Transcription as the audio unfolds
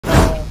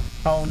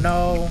Oh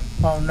no,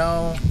 oh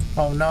no,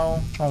 oh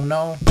no, oh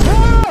no.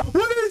 Ah,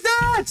 what is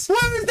that?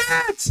 What is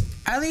that?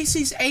 At least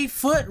he's 8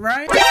 foot,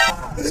 right?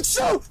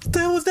 So, what the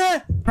hell was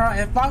that? Bro,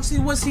 if Foxy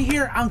wasn't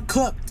here, I'm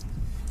cooked.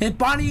 If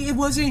Bonnie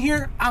wasn't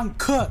here, I'm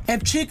cooked.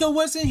 If Chica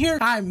wasn't here,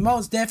 I'm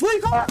most definitely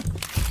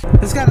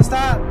cooked. This gotta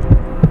stop.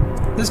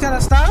 This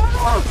gotta stop.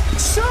 Oh,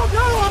 so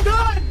no, I'm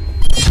done.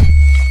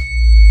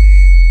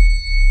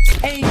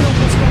 Hey, yo,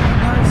 what's going on,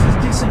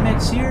 guys? This is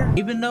GCMX here.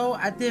 Even though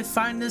I did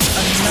find this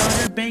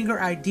another banger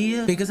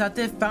idea, because I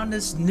did found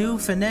this new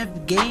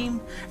FNAF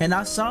game, and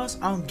I saw it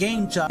on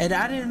Game Job, and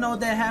I didn't know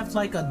they have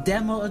like a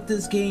demo of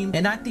this game,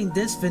 and I think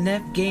this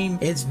FNAF game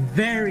is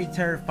very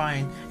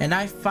terrifying, and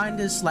I find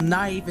this like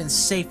not even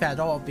safe at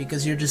all,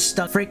 because you're just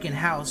stuck freaking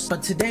house.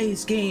 But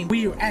today's game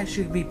we will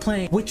actually be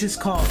playing, which is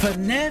called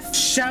FNAF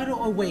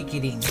Shadow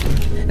Awakening,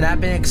 and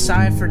I've been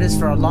excited for this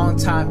for a long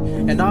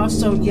time. And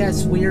also,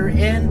 yes, we're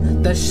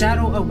in the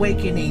Shadow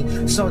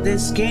Awakening. So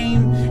this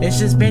game is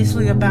just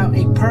basically about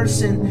a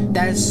person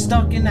that is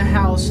stuck in the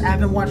house. I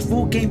haven't watched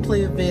full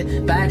gameplay of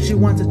it, but I actually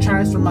want to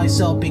try this for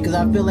myself, because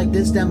I feel like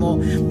this demo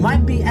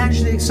might be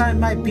actually exciting in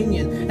my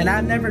opinion, and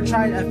I've never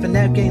tried a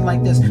FNAF game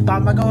like this. But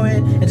I'm gonna go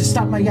ahead and just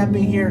stop my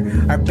yapping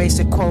here. Our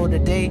basic quote of the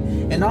day,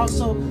 and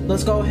also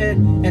let's go ahead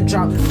and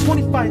drop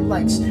 25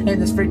 likes in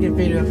this freaking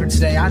video for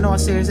today. I know I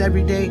say this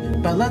every day,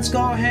 but let's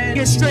go ahead and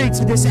get straight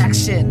to this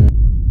action.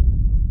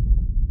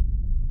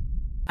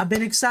 I've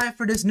been excited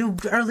for this new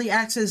early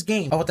access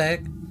game. Oh, what the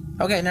heck?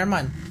 Okay, never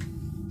mind.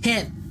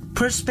 Hint.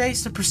 Push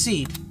space to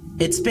proceed.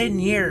 It's been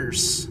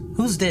years.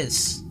 Who's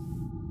this?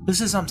 Who's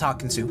this I'm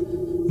talking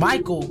to?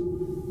 Michael.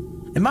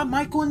 Am I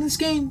Michael in this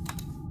game?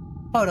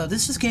 Oh no,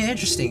 this is getting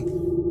interesting.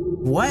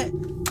 What?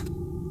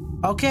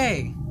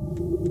 Okay.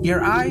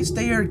 Your eyes,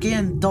 they are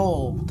getting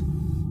dulled.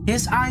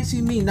 His eyes,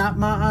 you mean, not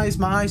my eyes.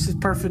 My eyes is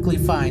perfectly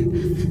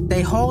fine.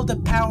 They hold the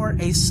power,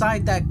 a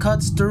sight that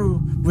cuts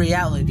through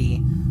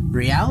reality.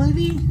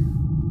 Reality?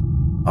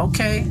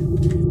 Okay.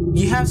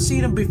 You have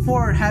seen them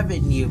before,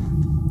 haven't you?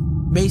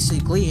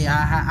 Basically,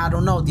 I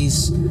don't know,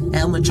 these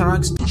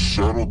animatronics. The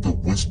shadow that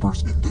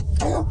whispers in the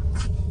dark.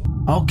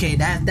 Okay,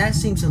 that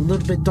seems a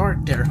little bit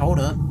dark there. Hold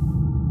up.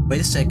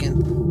 Wait a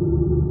second.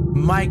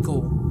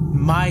 Michael,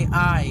 my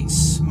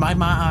eyes. My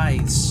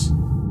eyes.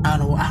 I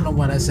don't know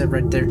what I said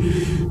right there.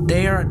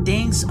 They are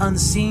things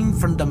unseen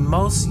from the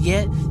most,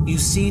 yet you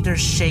see their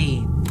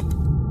shade.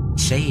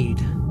 Shade.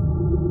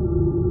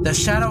 The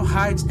shadow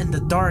hides in the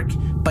dark,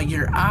 but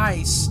your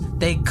eyes,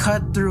 they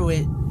cut through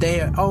it.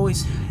 They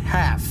always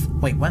have.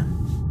 Wait, what?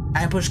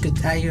 I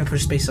didn't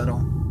push space at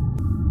all.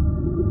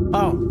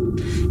 Oh,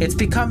 it's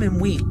becoming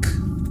weak.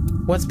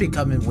 What's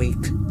becoming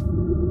weak?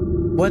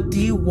 What do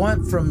you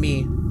want from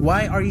me?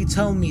 Why are you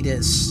telling me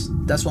this?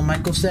 That's what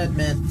Michael said,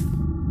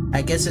 man.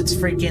 I guess it's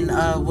freaking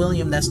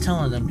William that's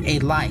telling him. A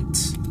light.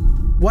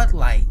 What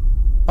light?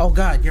 Oh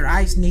god, your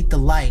eyes need the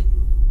light.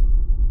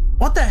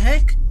 What the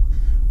heck?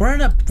 We're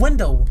in a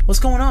window. What's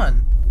going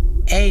on?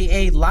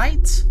 A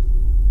light?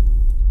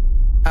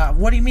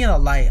 What do you mean a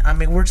light? I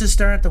mean, we're just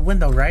staring at the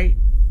window, right?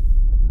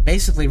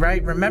 Basically,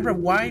 right? Remember,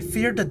 why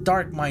fear the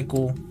dark,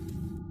 Michael?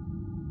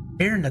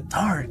 Fear in the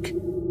dark?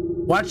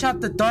 Watch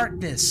out the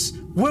darkness.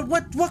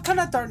 What kind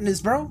of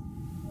darkness, bro?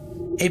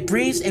 It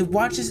breathes, it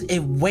watches, it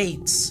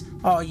waits.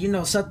 Oh, you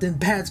know something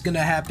bad's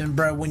gonna happen,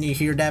 bro, when you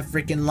hear that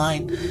freaking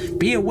line.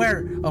 Be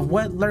aware of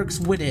what lurks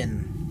within.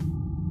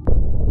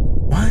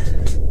 What?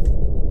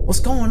 What's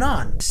going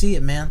on? See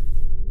it, man.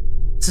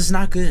 This is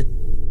not good.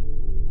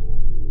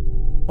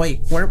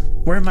 Wait,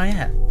 where am I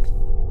at?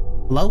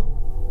 Hello?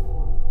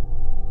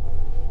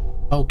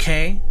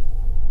 Okay.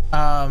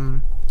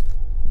 I'm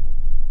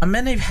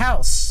in a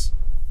house.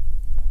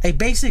 A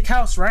basic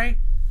house, right?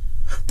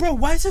 Bro,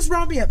 why does this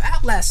remind me of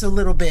Outlast a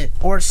little bit?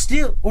 Or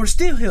Steel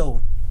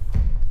Hill?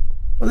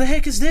 What the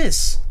heck is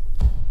this?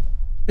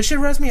 This shit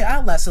reminds me of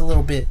Outlast a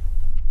little bit.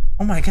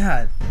 Oh my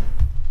god.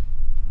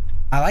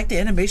 I like the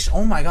animation.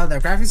 Oh my god, the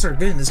graphics are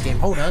good in this game.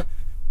 Hold up.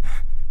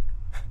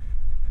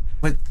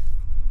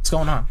 What's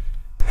going on?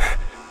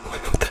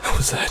 What the hell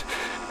was that?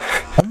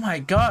 Oh my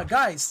god,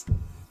 guys.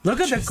 Look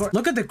at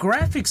the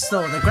graphics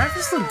though. The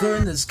graphics look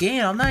good in this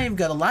game. I'm not even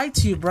gonna lie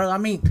to you, bro. I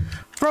mean,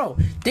 bro,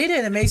 they did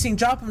an amazing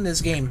job in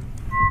this game.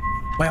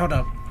 Wait, hold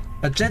up.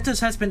 Objectives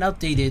has been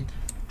updated.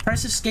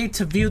 Press escape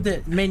to view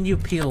the menu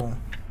peel.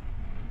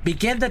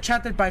 Begin the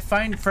chapter by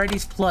finding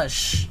Freddy's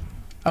plush.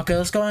 Okay,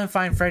 let's go ahead and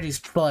find Freddy's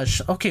plush.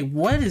 Okay,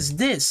 what is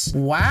this?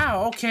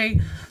 Wow,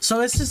 okay.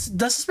 So it's just,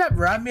 does this map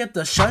remind me of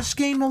the Shush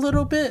game a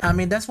little bit? I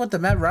mean, that's what the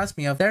map reminds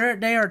me of.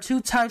 There are two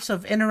types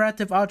of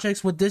interactive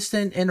objects with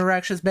distant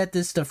interactions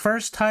methods. The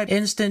first type,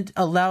 instant,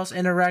 allows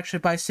interaction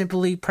by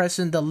simply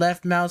pressing the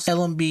left mouse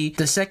LMB.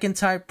 The second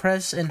type,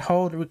 press and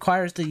hold,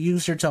 requires the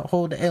user to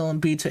hold the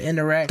LMB to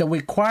interact. The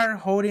required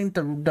holding,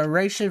 the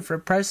duration for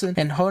pressing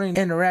and holding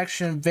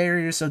interaction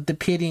varies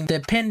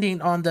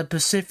depending on the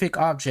specific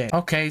object.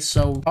 Okay,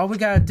 so all we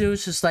gotta do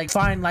is just like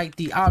find like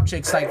the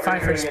objects, like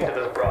find for Into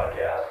this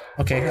broadcast.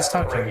 Okay, who's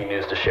talking? Breaking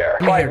news to share.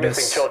 Let me hear 5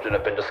 missing this. children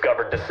have been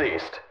discovered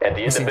deceased, and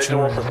the Missing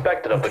individual children.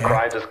 suspected of the Okay.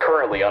 crimes is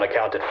currently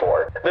unaccounted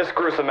for. This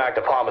gruesome act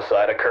of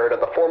homicide occurred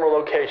at the former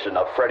location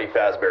of Freddy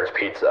Fazbear's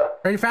Pizza.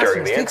 Freddy During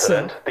Fazbear's the Pizza?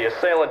 incident, the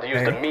assailant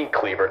used a meat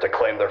cleaver to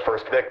claim their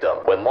first victim.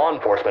 When law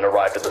enforcement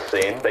arrived at the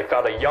scene, they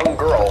found a young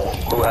girl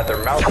who had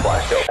their mouth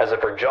slashed open, as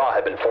if her jaw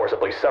had been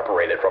forcibly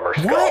separated from her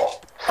skull.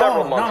 What?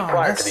 Several Oh, months no,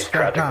 prior to that's- these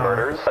tragic no.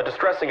 murders, a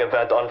distressing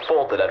event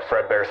unfolded at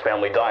Fredbear's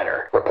family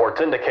diner. Reports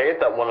indicate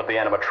that one of the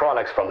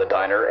animatronics from the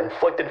diner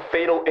inflicted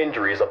fatal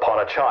injuries upon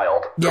a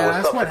child, Yeah, who was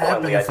that's what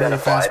subsequently happened to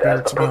Freddy identified Fazbear,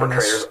 as the to be honest.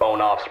 perpetrator's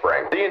own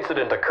offspring. The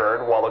incident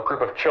occurred while a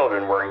group of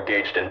children were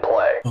engaged in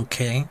play.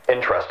 Okay.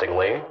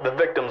 Interestingly, the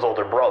victim's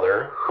older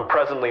brother, who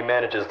presently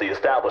manages the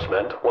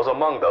establishment, was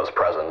among those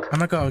present. I'm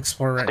gonna go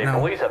explore right State now.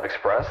 police have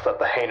expressed that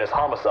the heinous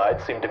homicide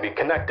seemed to be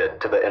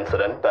connected to the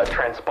incident that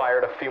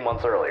transpired a few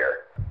months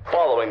earlier.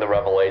 Following the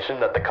revelation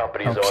that the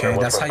company's Okay, owner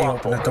was that's how you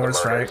open responsible the for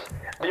doors, the murders,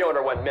 right? the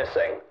owner went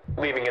missing,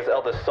 leaving his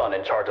eldest son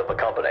in charge of the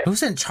company.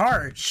 Who's in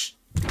charge?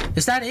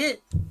 Is that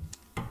it?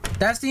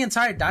 That's the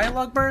entire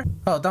dialogue, bro?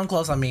 Oh, don't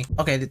close on me.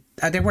 Okay,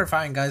 I think we're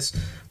fine, guys.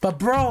 But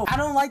bro, I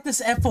don't like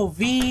this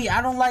FOV.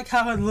 I don't like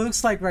how it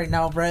looks like right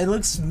now, bro. It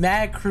looks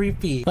mad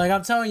creepy. Like,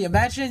 I'm telling you,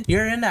 imagine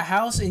you're in a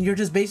house and you're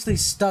just basically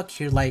stuck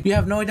here. Like, you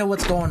have no idea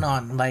what's going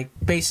on. Like,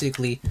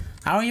 basically.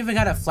 I don't even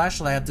got a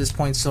flashlight at this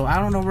point, so I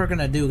don't know what we're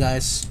gonna do,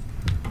 guys.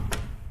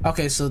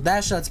 Okay, so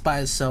that shuts by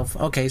itself.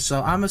 Okay,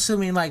 so I'm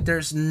assuming like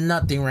there's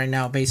nothing right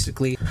now,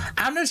 basically.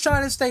 I'm just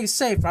trying to stay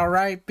safe,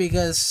 alright?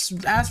 Because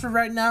as for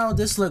right now,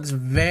 this looks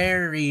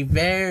very,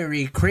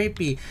 very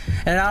creepy.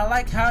 And I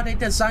like how they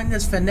designed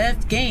this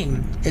FNAF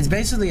game. It's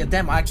basically a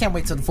demo. I can't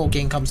wait till the full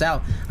game comes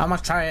out. I'm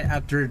gonna try it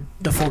after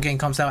the full game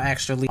comes out,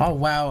 actually. Oh,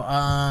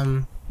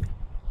 wow.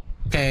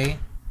 Okay.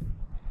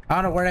 I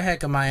don't know where the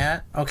heck am I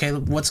at. Okay,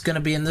 what's gonna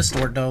be in this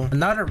door though?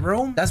 Another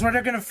room? That's where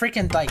they're gonna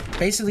freaking like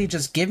basically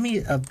just give me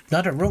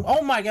another room.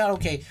 Oh my god,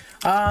 okay.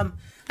 I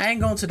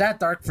ain't going to that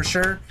dark for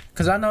sure.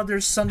 Cause I know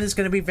there's something's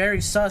gonna be very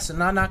sus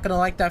and I'm not gonna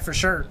like that for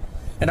sure.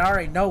 And I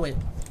already know it.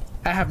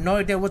 I have no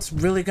idea what's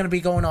really gonna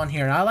be going on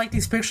here. I like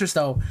these pictures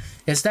though.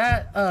 Is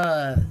that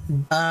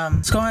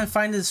let's go ahead and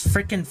find this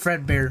freaking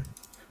Fredbear.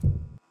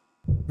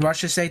 Or I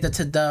should say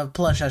the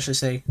plush, I should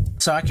say.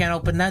 So I can't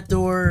open that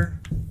door.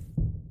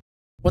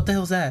 What the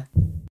hell's that?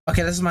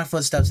 Okay, this is my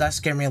footsteps. That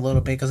scared me a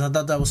little bit because I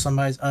thought that was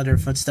somebody's other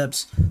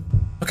footsteps.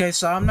 Okay,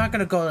 so I'm not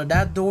gonna go to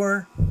that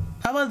door.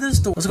 How about this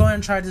door? Let's go ahead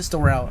and try this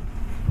door out.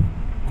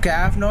 Okay, I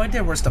have no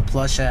idea where's the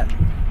plush at.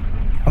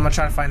 I'm gonna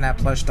try to find that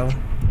plush though.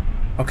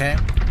 Okay.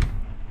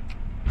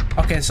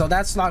 Okay, so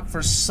that's locked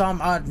for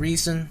some odd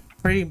reason.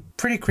 Pretty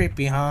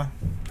creepy, huh?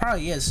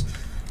 Probably is.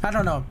 I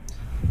don't know.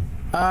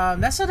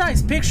 That's a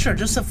nice picture.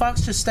 Just a fox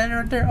just standing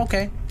right there.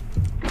 Okay.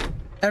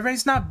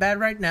 Everything's not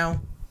bad right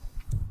now.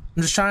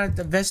 I'm just trying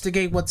to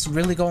investigate what's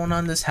really going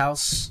on in this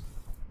house.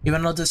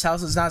 Even though this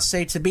house is not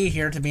safe to be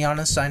here, to be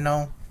honest, I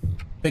know.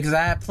 Because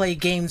I have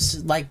played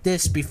games like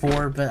this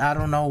before, but I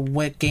don't know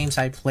what games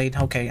I played.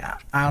 Okay,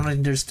 I don't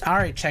think there's... I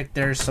already checked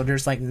there, so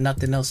there's like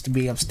nothing else to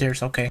be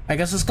upstairs. Okay, I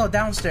guess let's go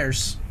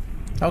downstairs.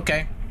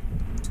 Okay.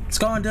 Let's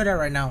go and do that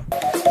right now.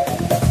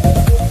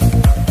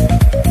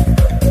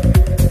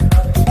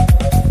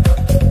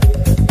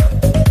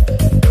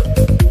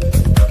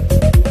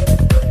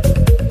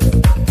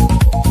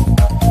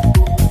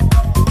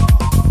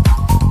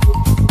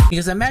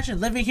 Because imagine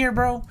living here,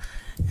 bro.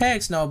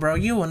 Heck no, bro.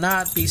 You will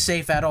not be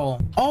safe at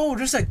all. Oh,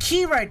 there's a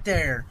key right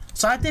there.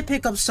 So I did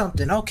pick up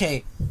something.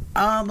 Okay.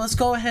 Let's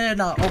go ahead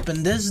and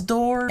open this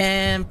door.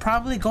 And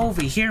probably go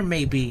over here,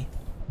 maybe.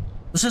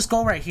 Let's just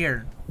go right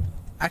here.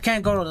 I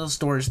can't go to those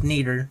doors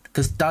neither.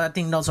 Because I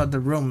think those are the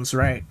rooms,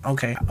 right?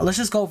 Okay. Let's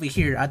just go over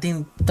here. I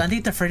think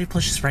the Freddy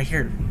plush is right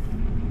here.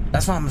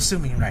 That's what I'm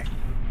assuming, right?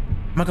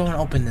 I'm gonna go and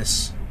open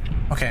this.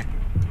 Okay.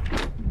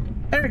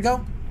 There we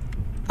go.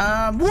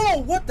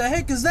 Whoa, what the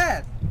heck is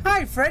that?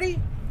 Hi,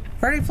 Freddy.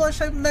 Freddy Flush,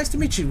 nice to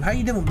meet you. How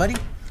you doing, buddy?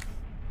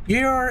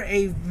 You're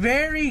a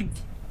very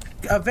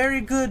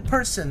good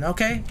person,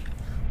 okay?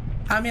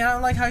 I mean, I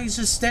don't like how he's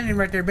just standing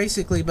right there,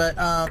 basically, but,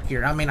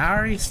 here. I mean, I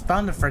already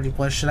found the Freddy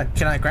Plush.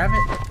 Can I grab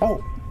it?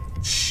 Oh,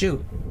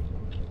 shoot.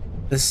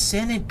 The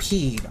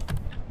centipede.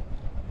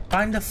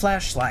 Find the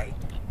flashlight.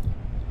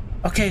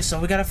 Okay, so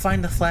we gotta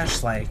find the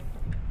flashlight.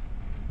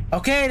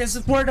 Okay, this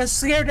is where the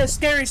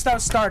scary stuff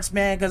starts,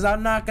 man, because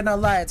I'm not gonna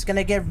lie, it's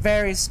gonna get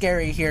very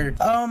scary here.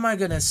 Oh my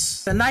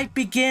goodness. The night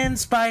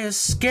begins by a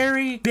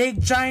scary,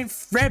 big, giant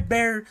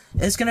Fredbear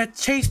is gonna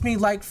chase me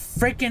like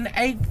freaking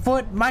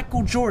 8-foot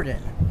Michael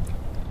Jordan.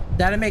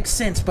 That'll make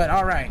sense, but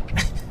alright.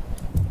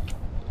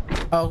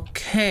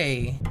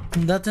 Okay.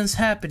 Nothing's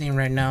happening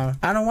right now.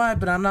 I don't know why,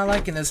 but I'm not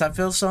liking this. I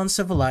feel so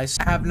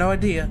uncivilized. I have no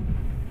idea.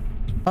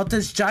 Oh,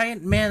 this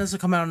giant man is gonna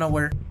come out of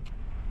nowhere.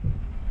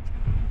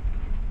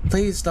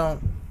 Please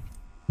don't.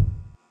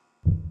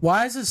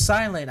 Why is it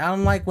silent? I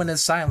don't like when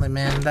it's silent,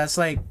 man. That's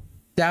like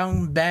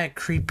down bad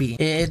creepy.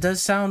 It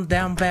does sound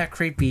down bad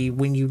creepy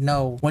when you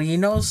know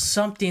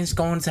something's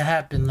going to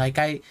happen. Like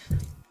I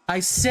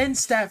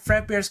sense that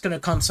Fredbear's gonna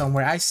come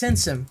somewhere. I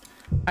sense him.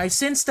 I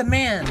sense the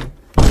man.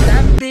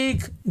 That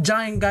big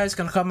giant guy's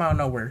gonna come out of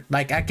nowhere.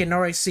 Like, I can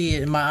already see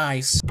it in my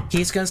eyes.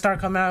 He's gonna start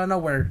coming out of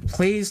nowhere.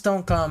 Please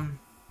don't come.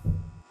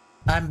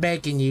 I'm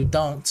begging you,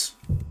 don't.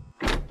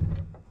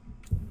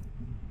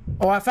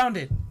 Oh, I found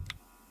it.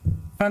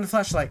 Found the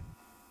flashlight.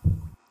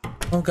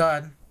 Oh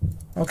god.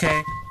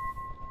 Okay.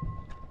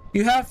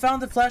 You have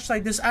found the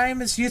flashlight. This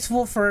item is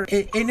useful for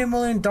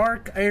animal in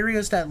dark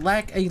areas that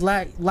lack a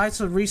light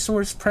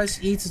resource. Press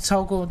E to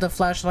toggle the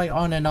flashlight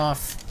on and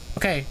off.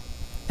 Okay.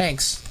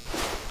 Thanks.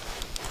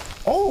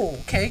 Oh,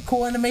 okay.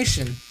 Cool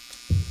animation.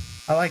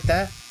 I like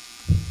that.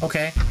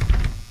 Okay.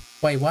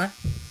 Wait, what?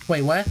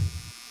 Wait, what?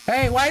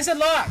 Hey, why is it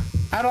locked?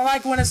 I don't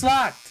like when it's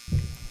locked.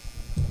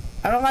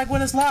 I don't like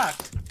when it's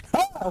locked.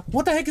 Oh,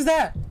 what the heck is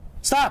that?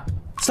 Stop.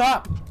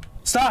 Stop.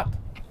 Stop.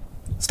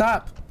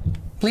 Stop.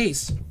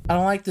 Please. I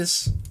don't like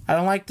this. I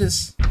don't like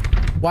this.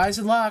 Why is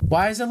it locked?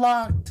 Why is it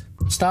locked?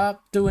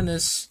 Stop doing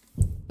this.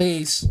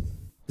 Please.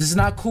 This is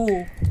not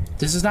cool.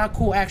 This is not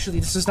cool, actually.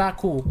 This is not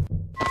cool.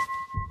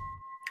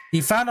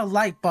 You found a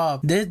light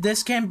bulb.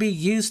 This can be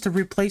used to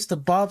replace the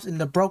bulbs in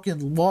the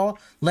broken wall,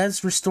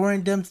 lens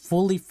restoring them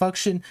fully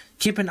function.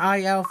 Keep an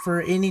eye out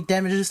for any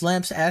damaged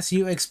lamps as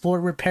you explore.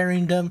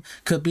 Repairing them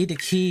could be the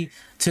key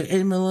to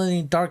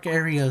eliminating dark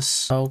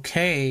areas.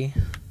 Okay.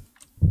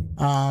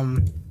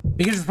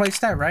 We can replace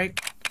that, right?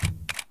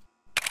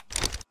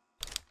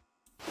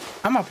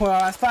 I'm gonna put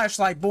out a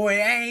flashlight, boy.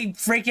 I ain't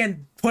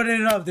freaking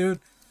putting it up, dude.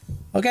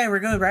 Okay, we're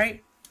good,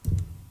 right?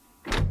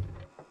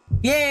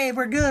 Yay,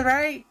 we're good,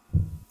 right?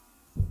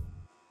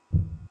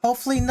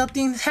 Hopefully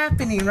nothing's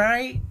happening,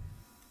 right?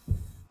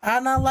 I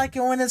not like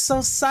it when it's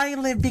so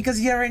silent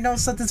because you already know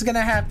something's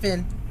gonna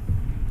happen.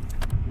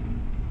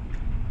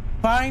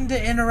 Find the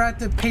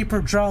interactive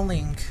paper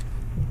drawing.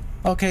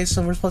 Okay,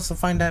 so we're supposed to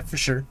find that for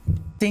sure.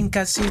 Think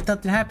I see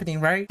nothing happening,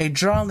 right? A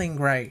drawing,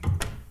 right?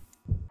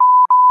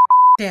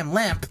 Damn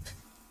lamp.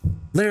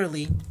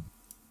 Literally.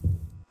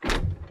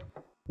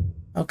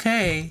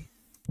 Okay.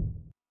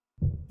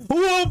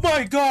 Oh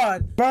my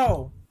god!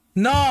 Bro!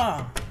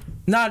 Nah!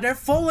 Nah, they're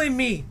fooling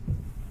me!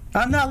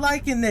 I'm not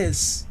liking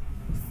this!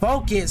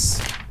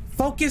 Focus!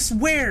 Focus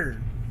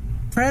where?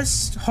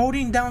 Press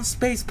holding down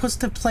space puts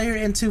the player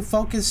into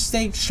focus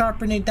state,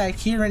 sharpening that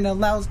hearing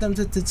allows them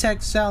to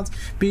detect sounds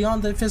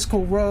beyond the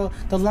physical world.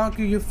 The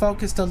longer you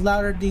focus, the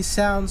louder these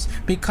sounds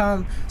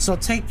become. So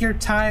take your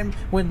time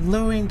when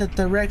luring the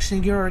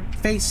direction you're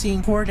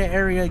facing toward the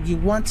area you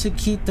want to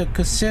keep. The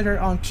consider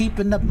on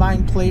keeping the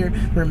mind player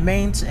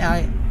remains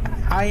I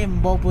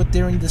am mobile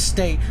during the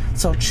state.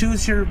 So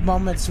choose your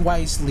moments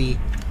wisely.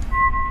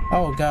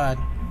 Oh god.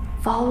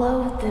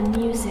 Follow the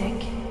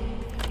music.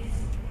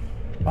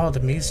 Oh,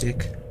 the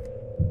music.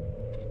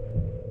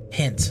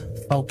 Hint.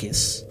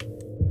 Focus.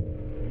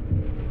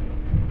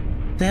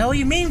 The hell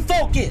you mean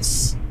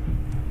focus?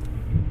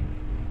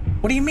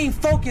 What do you mean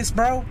focus,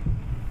 bro?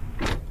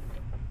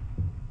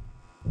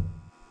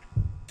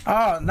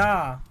 Oh,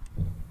 nah.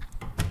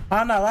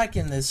 I'm not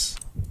liking this.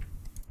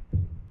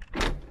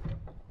 I'm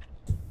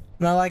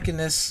not liking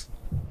this.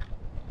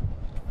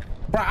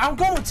 Bro, I'm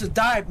going to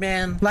die,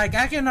 man. Like,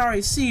 I can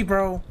already see,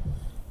 bro.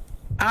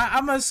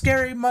 I'm a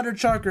scary mother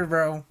trucker,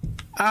 bro.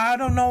 I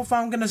don't know if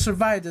I'm gonna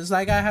survive this.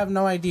 Like, I have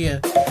no idea.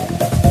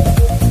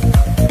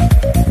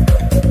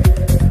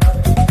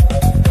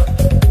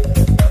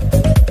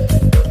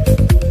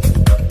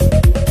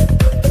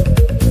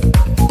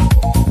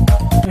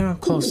 I'm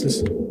close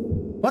this.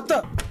 What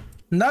the?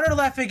 Another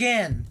left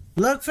again.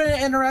 Look for the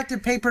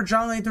interactive paper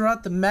drawing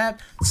throughout the map.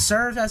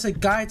 Serves as a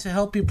guide to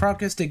help you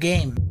progress the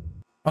game.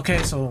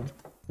 Okay, so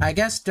I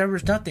guess there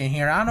was nothing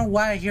here. I don't know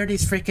why I hear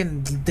these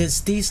freaking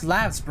these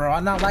laughs, bro.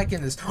 I'm not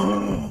liking this.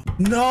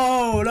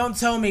 No, don't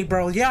tell me,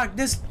 bro. Yeah,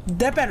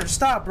 that better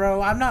stop,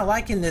 bro. I'm not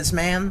liking this,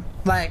 man.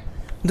 Like,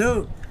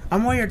 dude,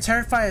 I'm over here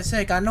terrified as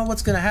heck. I know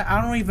what's gonna happen.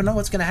 I don't even know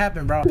what's gonna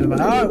happen, bro.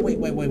 Oh,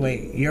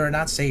 wait. You're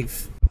not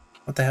safe.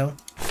 What the hell?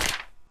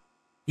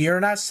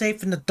 You're not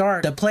safe in the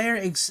dark. The player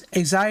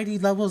anxiety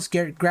levels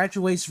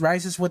graduates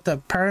rises with the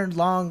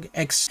prolonged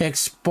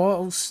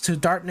exposed to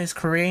darkness,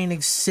 creating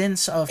a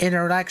sense of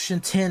interaction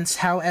tense.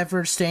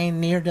 However, staying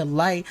near the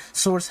light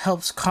source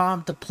helps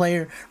calm the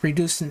player,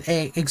 reducing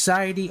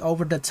anxiety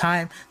over the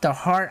time. The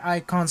heart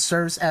icon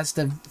serves as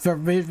the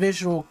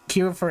visual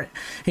cure for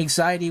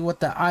anxiety, with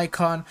the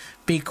icon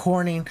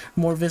becoming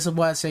more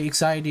visible as the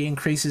anxiety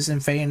increases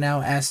and fading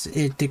out as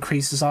it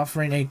decreases,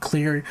 offering a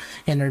clear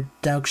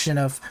introduction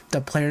of the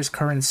player's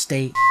current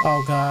state.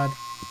 Oh god.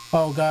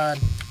 Oh god.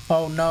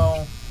 Oh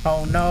no.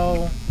 Oh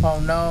no. Oh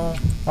no.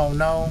 Oh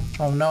no.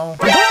 Oh no.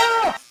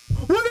 Ah!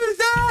 What is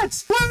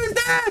that? What is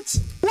that?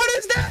 What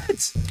is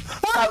that?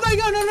 Oh my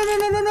god.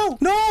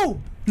 No.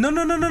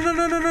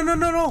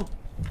 No.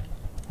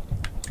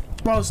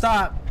 Bro,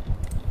 stop.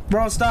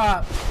 Bro,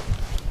 stop.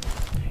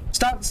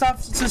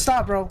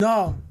 Stop, bro.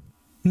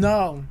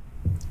 No.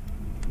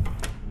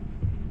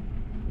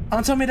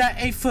 Don't tell me that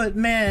 8-foot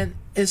man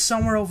is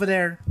somewhere over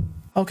there.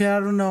 Okay, I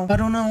don't know. I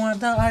don't know.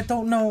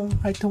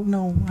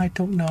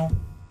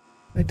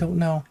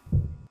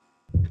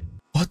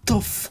 What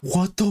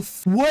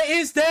What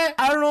is that?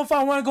 I don't know if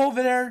I want to go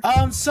over there.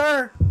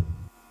 Sir.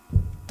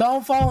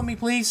 Don't follow me,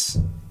 please.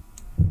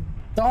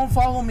 Don't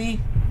follow me.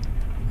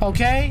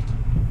 Okay?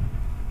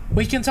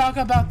 We can talk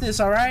about this,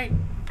 alright?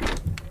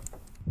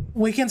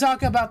 We can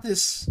talk about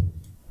this.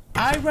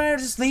 I'd rather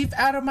just leave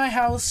out of my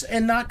house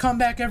and not come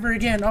back ever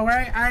again,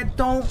 alright? I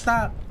don't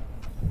stop.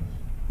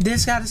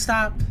 This gotta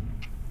stop.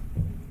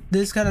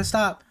 This gotta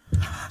stop.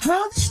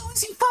 How the hell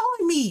is he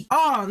following me?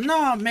 Oh,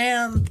 no,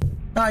 man.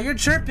 Nah, you're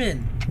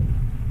tripping.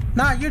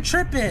 Nah, you're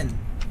tripping.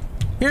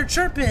 You're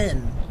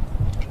tripping.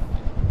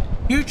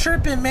 You're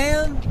tripping,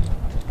 man.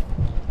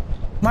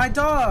 My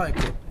dog.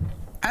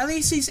 At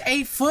least he's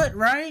 8 foot,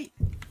 right?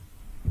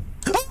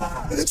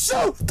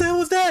 So, what the hell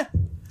was that?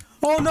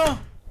 Oh, no.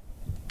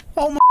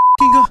 Oh, my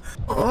God.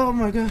 Oh,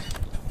 my God.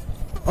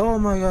 Oh,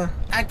 my God.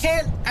 I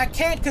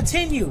can't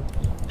continue.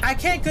 I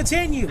can't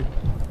continue.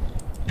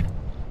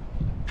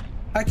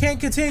 I can't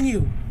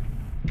continue.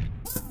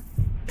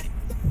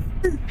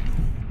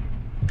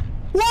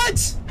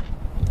 What?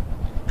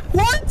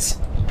 What?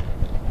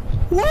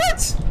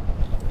 What?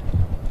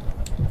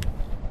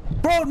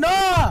 Bro,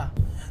 nah.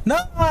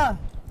 Nah.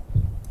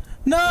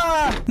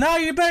 Nah. Nah,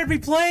 you better be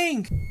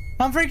playing.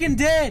 I'm freaking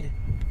dead.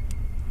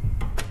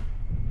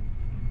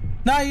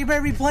 Nah, you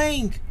better be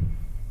playing.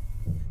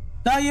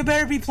 Nah, you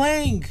better be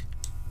playing.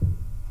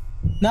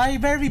 Nah, you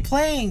better be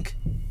playing.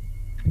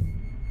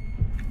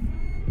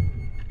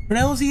 Where the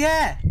hell is he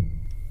at?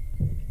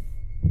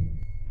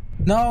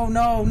 No,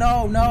 no,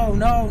 no, no,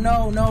 no,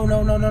 no, no, no,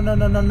 no, no, no,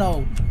 no, no,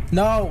 no.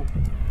 No.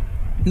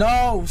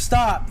 No,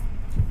 stop.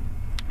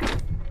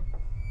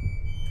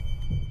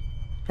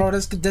 Bro,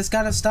 this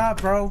gotta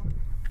stop, bro.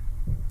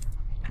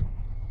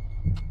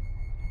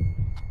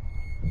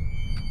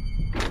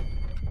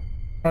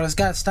 Bro, this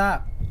gotta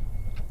stop.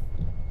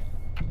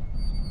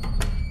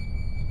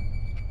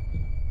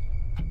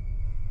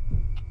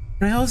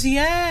 Where the hell is he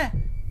at?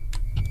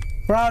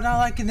 Bro, I'm not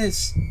liking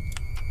this.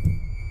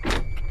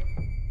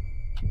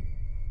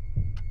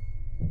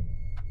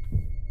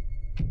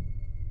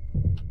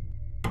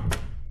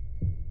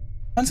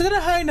 I'm just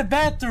gonna hide in the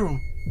bathroom.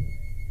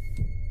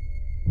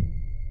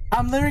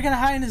 I'm literally gonna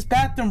hide in this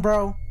bathroom,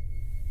 bro.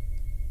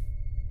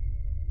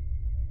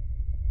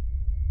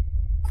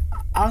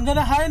 I'm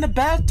gonna hide in the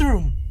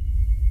bathroom.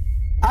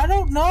 I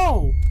don't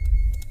know.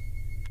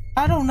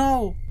 I don't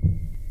know.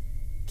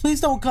 Please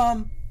don't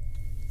come.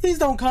 Please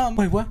don't come.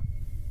 Wait, what?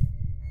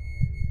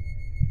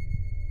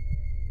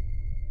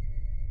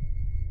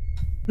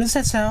 What is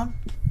that sound?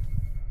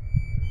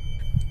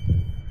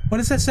 What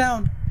is that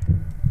sound?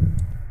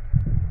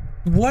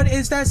 What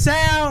is that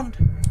sound?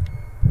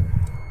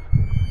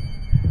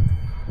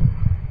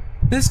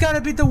 This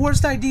gotta be the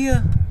worst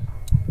idea.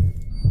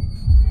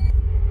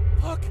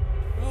 Fuck!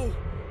 No!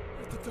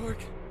 Not the dark.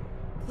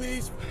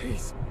 Please,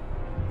 please.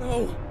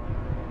 No.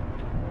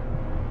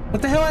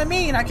 What the hell I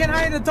mean? I can't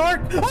hide in the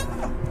dark.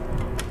 Ah!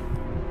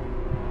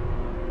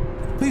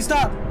 Please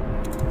stop.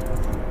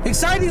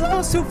 Anxiety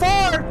level's too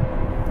far.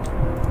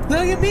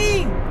 Look at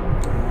me.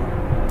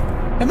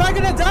 Am I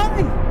gonna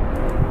die?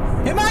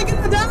 Am I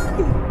gonna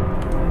die?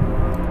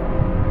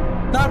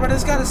 Nah, bro,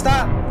 this gotta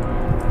stop.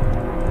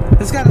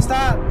 This gotta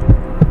stop.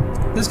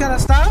 This gotta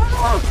stop.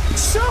 Oh,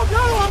 so,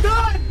 no, I'm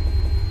done.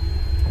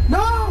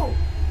 No.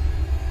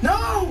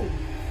 No.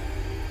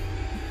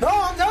 No,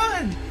 I'm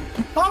done.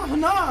 Oh,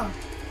 no.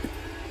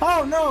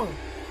 Oh, no.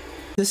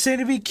 The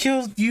sanity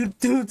kills you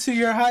due to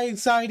your high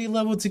anxiety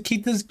level.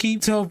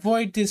 To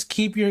avoid this,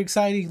 keep your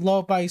anxiety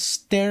low by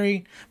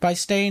staying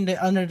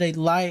under the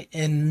light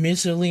and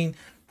miserably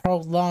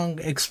prolonged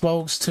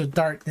exposed to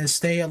darkness.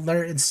 Stay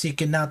alert and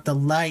seeking out the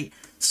light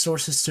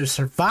sources to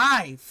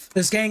survive.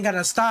 This game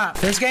gotta stop.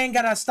 This game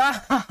gotta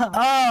stop.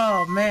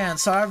 Oh man,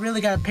 so I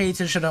really gotta pay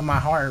attention to my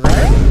heart,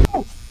 right?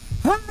 Oh,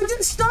 I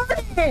just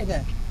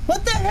started.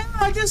 What the hell?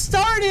 I just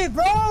started,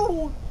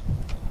 bro.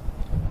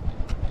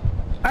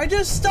 I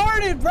just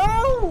started,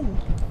 bro.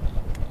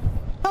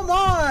 Come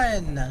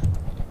on.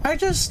 I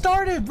just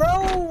started,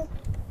 bro.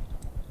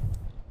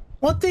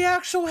 What the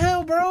actual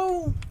hell,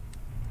 bro?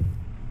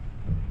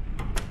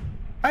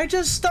 I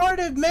just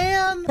started,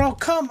 man. Bro,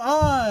 come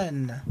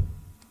on.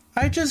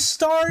 I just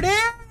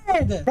started,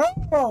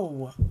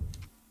 bro.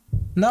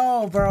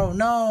 No, bro,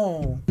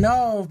 no.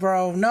 No,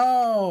 bro,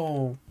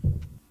 no.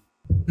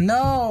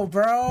 No,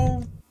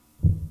 bro.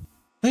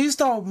 Please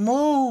don't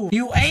move.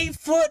 You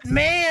 8-foot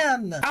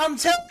man. I'm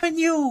telling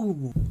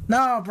you.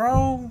 Nah,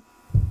 bro.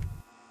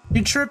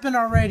 You tripping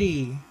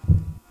already.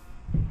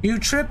 You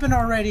tripping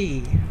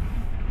already.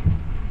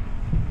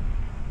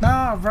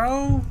 Nah,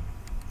 bro.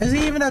 Is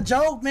it even a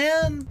joke,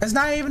 man? It's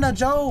not even a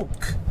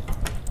joke.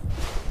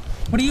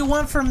 What do you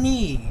want from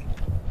me?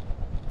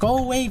 Go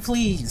away,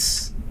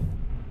 please.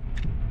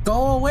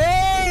 Go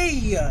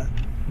away.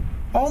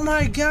 Oh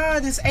my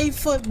god, this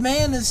 8-foot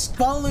man is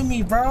following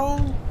me,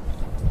 bro.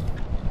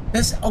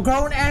 This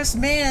grown-ass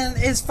man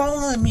is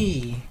following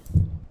me.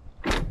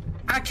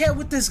 I can't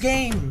with this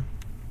game.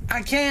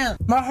 I can't.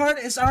 My heart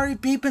is already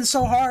beeping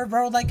so hard,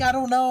 bro. Like, I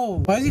don't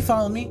know. Why is he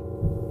following me?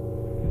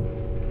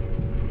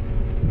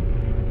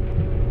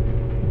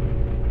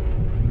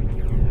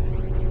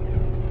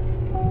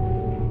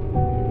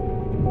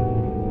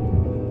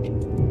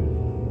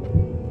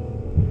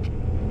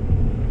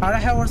 How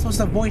the hell are we supposed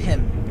to avoid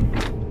him?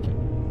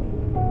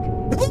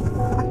 Oh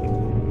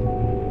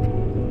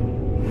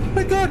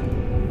my god!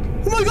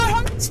 Oh my god,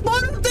 how did he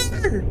spawn up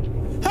there?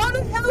 How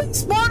the hell did he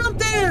spawn up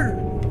there?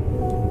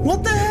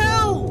 What the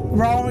hell?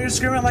 Bro, you're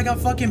screaming like a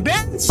fucking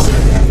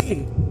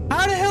banshee!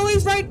 How the hell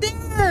he's right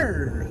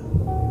there?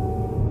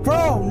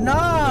 Bro,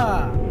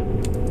 nah!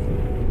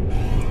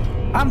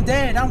 I'm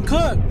dead, I'm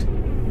cooked!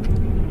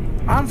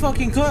 I'm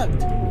fucking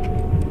cooked!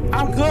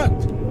 I'm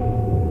cooked!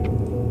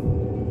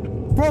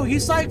 Bro,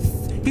 he's like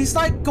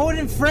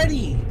Golden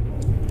Freddy!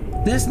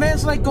 This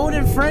man's like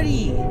Golden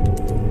Freddy!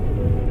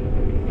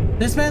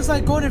 This man's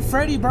like Golden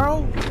Freddy,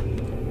 bro!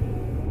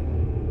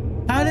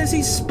 How does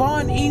he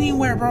spawn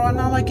anywhere, bro? I'm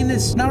not liking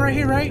this. Not right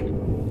here, right?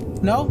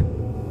 No?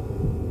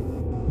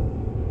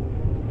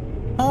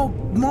 Oh,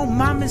 no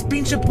mames,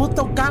 pinche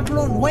puto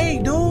cabrón.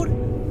 Wait, dude!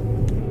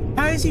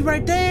 How is he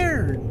right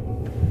there?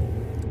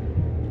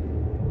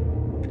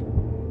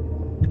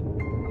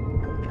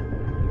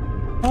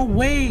 Oh,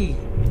 wait!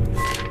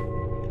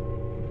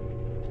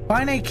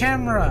 Find a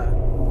camera.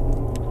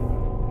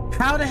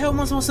 How the hell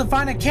am I supposed to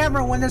find a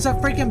camera when there's a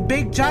freaking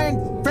big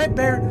giant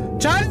Fredbear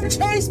trying to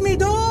chase me,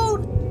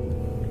 dude?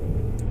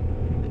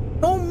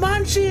 Oh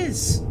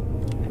manches!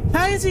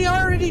 How is he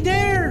already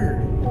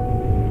there?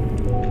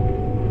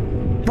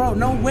 Bro,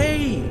 no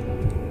way!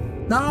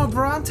 No,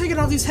 bro, I'm taking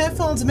off these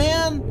headphones,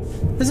 man!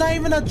 It's not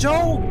even a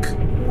joke!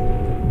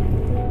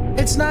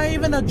 It's not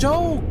even a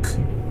joke!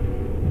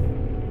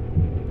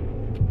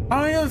 I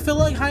don't even feel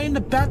like hiding in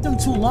the bathroom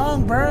too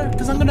long, bro,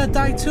 because I'm gonna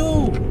die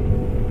too!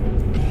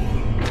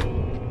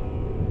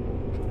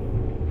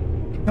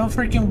 No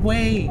freaking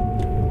way!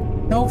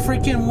 No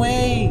freaking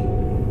way!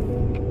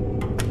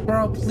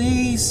 Bro,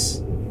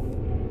 please!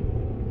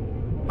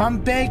 I'm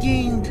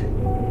begging!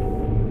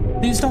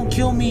 Please don't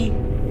kill me!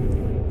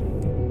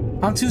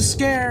 I'm too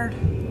scared!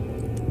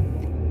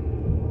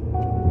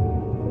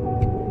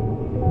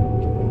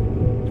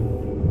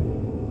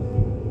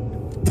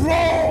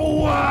 Bro!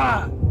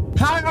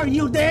 How are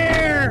you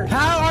there?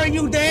 How are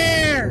you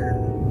there?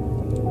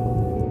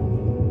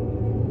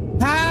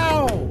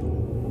 How?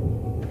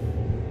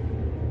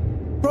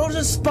 Bro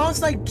just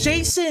spawns like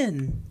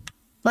Jason!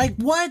 Like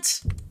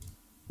what?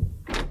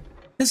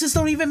 This just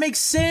don't even make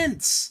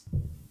sense!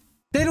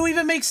 They don't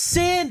even make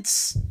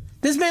sense!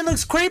 This man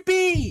looks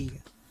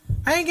creepy!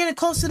 I ain't getting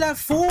close to that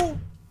fool!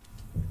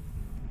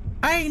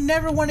 I ain't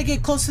never want to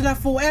get close to that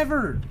fool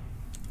ever!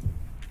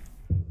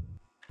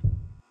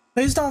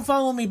 Please don't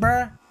follow me,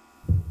 bruh.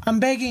 I'm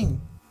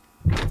begging.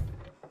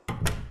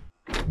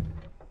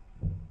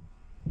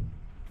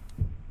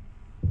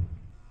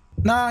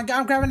 Nah,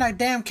 I'm grabbing that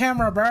damn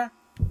camera, bruh.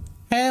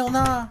 Hell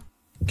nah.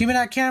 Give me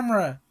that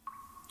camera.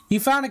 You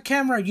found a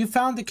camera. You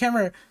found the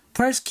camera.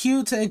 Press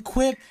Q to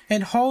equip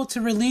and hold to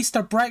release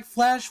the bright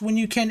flash when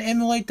you can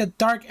emulate the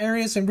dark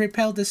areas and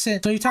repel the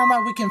scent. So you're talking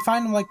about we can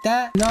find them like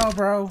that? No,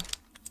 bro.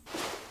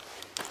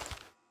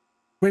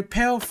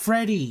 Repel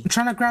Freddy. I'm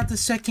trying to grab the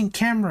second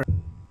camera.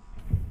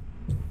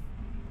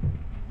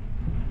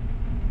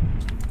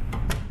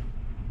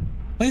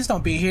 Please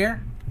don't be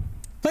here.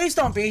 Please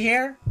don't be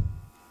here.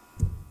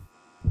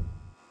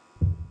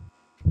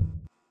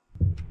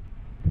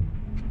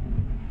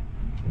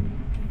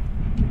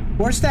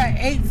 Where's that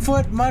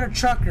 8-foot mother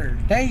trucker?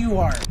 There you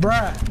are,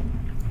 bruh.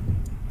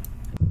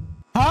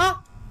 Huh?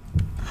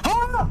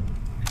 Huh?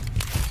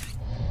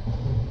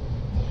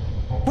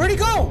 Where'd he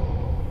go?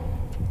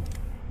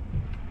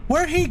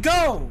 Where'd he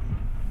go?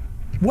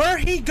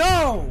 Where'd he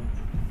go?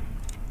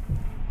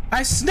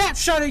 I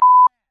snapshot it.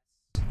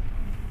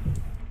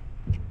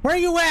 Where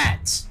you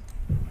at?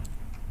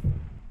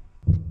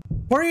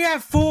 Where you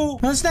at, fool?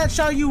 I'll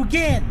snapshot you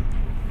again.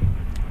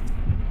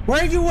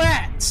 Where you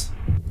at?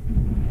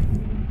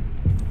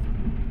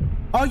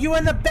 Oh, you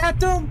in the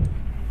bathroom?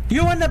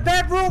 You in the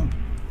bedroom?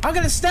 I'm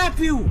gonna snap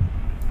you.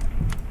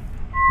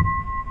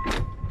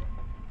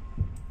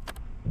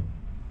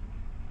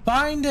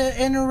 Find the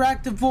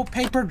interactable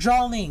paper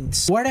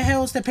drawings. Where the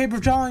hell is the paper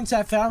drawings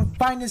at?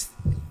 Find this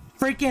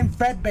freaking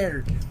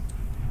Fredbear.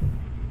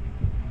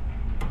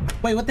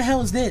 Wait, what the hell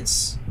is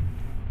this?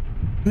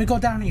 Let me go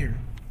down here.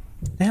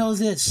 The hell is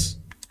this?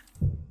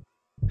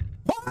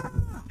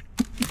 Ah!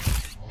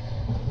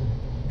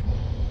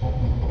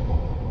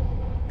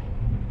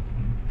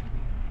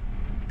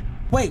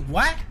 Wait,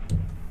 what?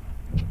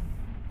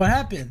 What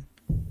happened?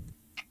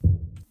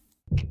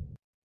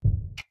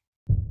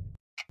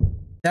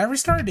 Did I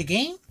restart the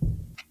game?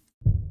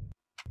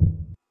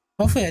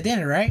 Hopefully I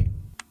didn't, right?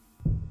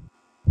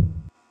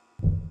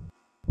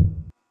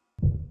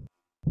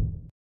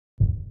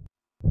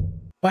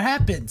 What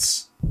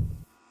happens?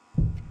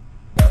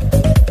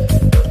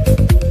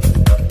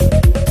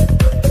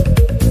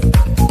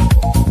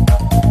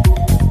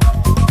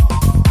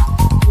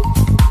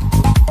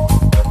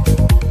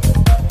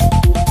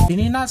 Did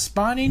he not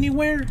spawn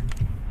anywhere?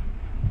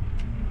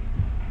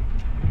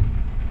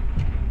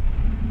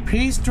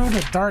 Peace through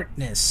the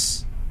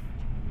darkness.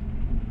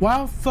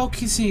 While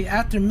focusing,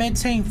 after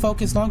maintaining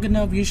focus long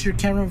enough, use your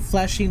camera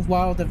flashing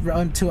while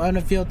to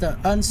unveil the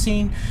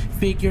unseen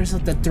figures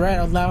of the threat,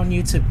 allowing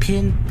you to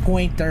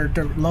pinpoint their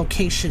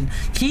location.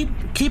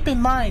 Keep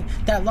in mind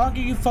that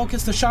longer you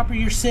focus, the sharper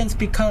your sense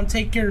become.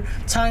 Take your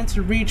time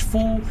to reach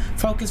full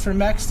focus for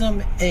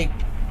maximum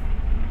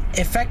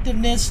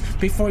effectiveness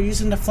before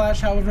using the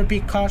flash. However, be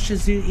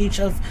cautious.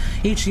 Each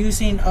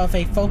using of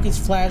a focus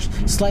flash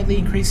slightly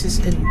increases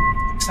in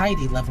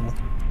anxiety level.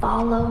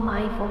 Follow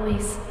my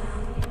voice.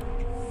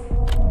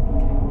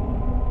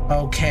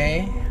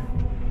 Okay.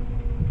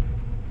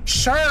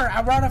 Sure,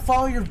 I'd rather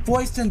follow your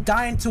voice than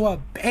die into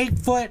a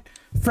 8-foot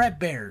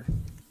Fredbear.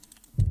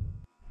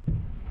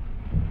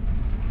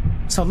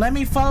 So let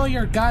me follow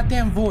your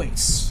goddamn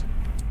voice.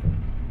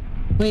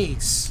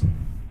 Please.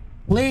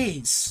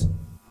 Please.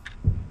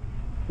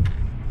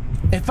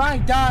 If I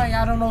die,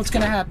 I don't know what's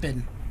gonna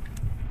happen.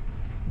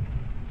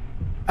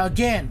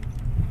 Again,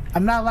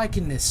 I'm not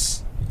liking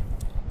this.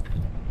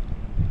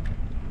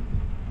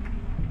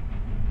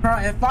 Bro,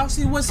 if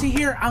Foxy wasn't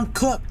here, I'm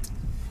cooked.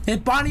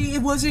 If Bonnie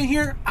wasn't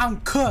here, I'm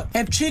cooked.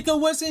 If Chica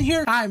wasn't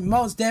here, I'm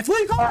most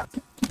definitely cooked.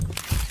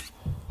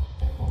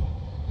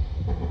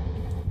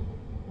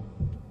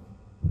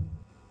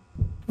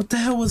 What the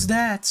hell was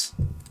that?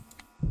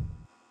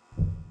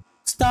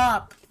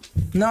 Stop.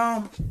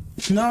 No.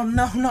 No,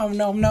 no, no,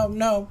 no, no,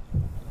 no.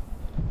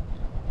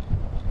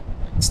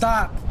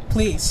 Stop,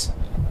 please.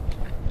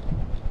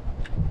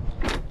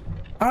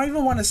 I don't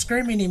even want to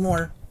scream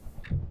anymore.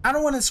 I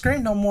don't want to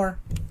scream no more.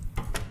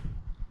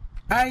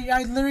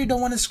 I literally don't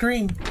want to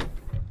scream.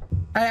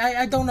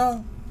 I don't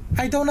know.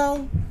 I don't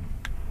know.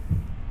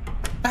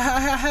 I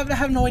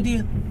have no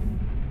idea.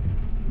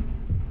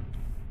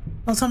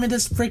 Don't tell me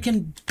this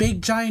freaking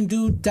big giant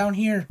dude down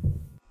here.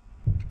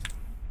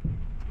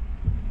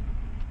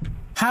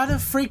 How the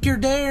freak you're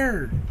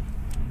there?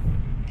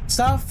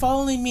 Stop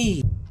following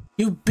me,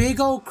 you big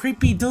old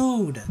creepy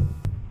dude.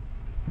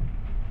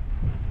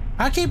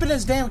 I keeping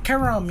this damn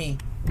camera on me.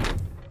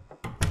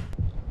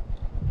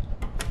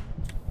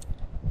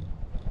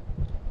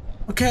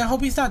 Okay, I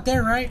hope he's not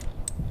there, right?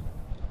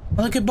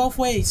 I'll look at both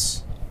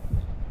ways.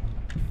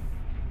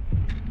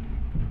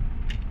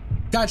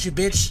 Got you,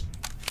 bitch.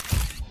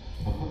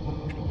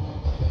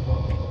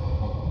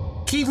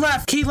 Keep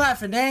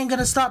laughing. They ain't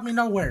gonna stop me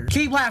nowhere.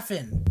 Keep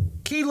laughing.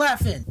 Keep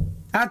laughing.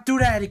 I'll do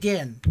that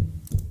again.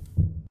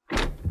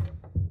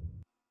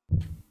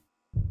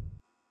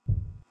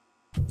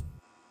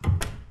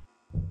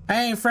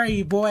 I ain't afraid of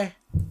you, boy.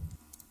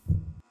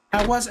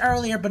 I was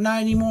earlier, but not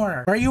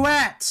anymore. Where you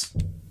at?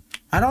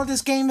 I know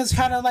this game is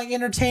kind of like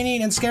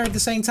entertaining and scary at the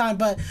same time,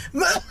 but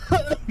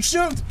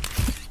shoot!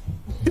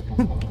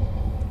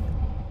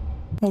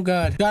 Oh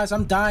god, guys,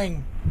 I'm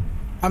dying.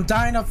 I'm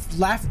dying of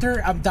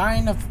laughter. I'm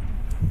dying of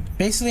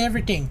basically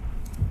everything.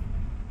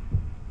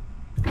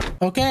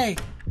 Okay,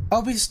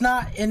 Obi's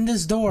not in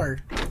this door.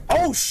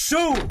 Oh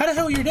shoot! How the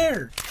hell are you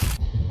there?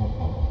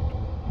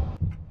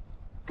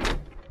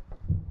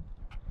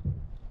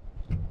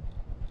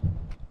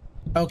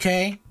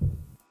 Okay.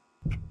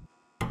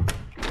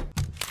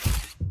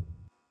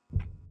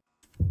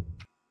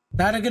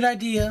 Not a good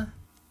idea.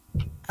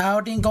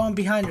 Outing going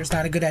behind her is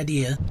not a good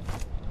idea.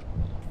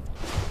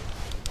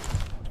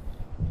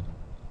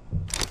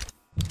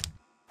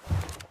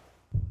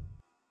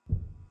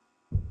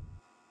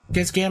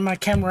 Just getting my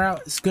camera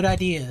out is a good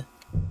idea.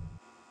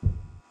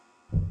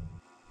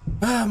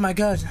 Oh my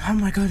god. Oh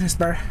my goodness,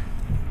 bro.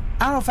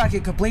 I don't know if I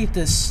can complete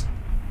this.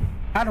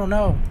 I don't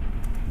know.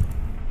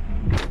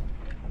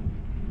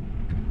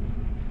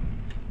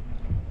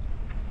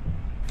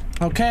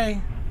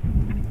 Okay.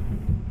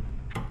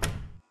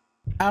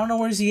 I don't know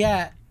where's he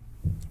at.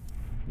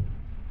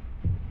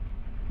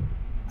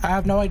 I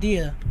have no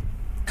idea.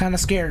 Kinda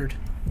scared.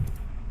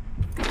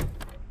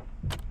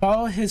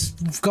 Follow his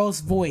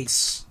ghost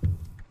voice.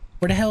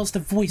 Where the hell is the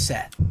voice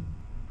at?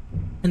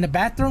 In the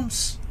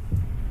bathrooms?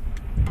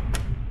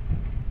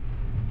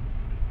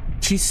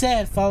 She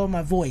said follow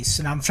my voice,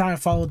 and I'm trying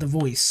to follow the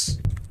voice.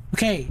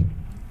 Okay,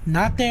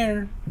 not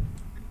there.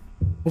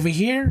 Over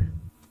here?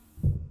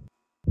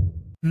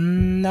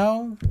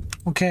 No.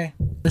 Okay,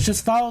 let's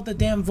just follow the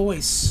damn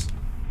voice.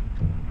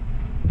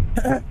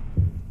 Hope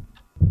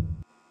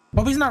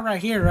he's not right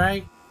here,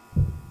 right?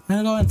 I'm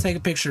gonna go ahead and take a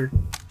picture.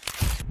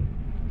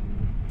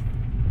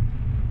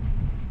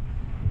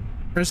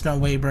 There's no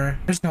way, bro.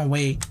 There's no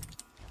way.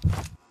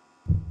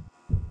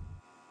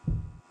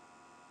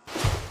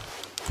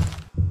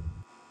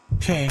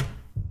 Okay.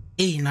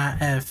 E,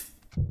 not F.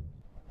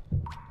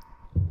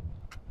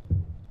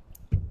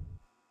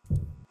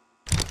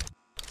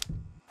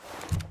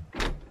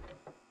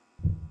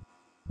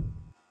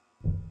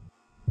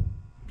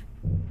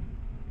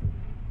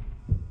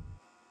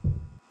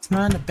 It's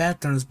not in the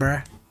bathrooms,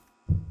 bruh.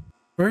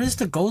 Where is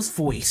the ghost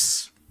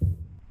voice?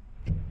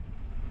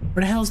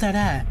 Where the hell's that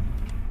at?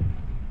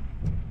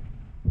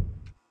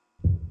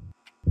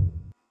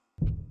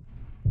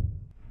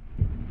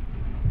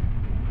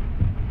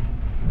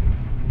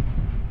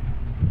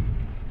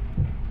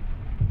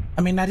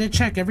 I mean, I did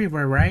check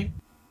everywhere, right?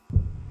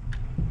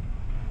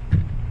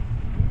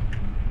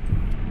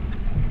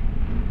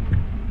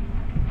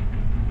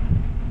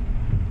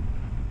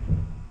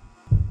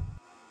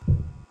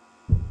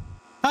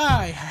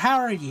 Hi, how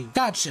are you?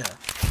 Gotcha.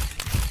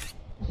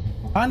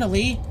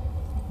 Finally.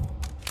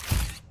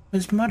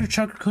 This mother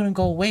trucker couldn't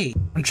go away.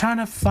 I'm trying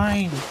to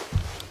find...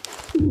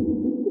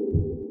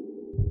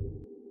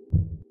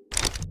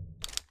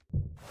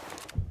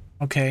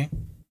 Okay.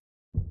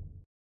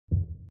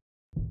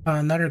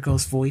 Another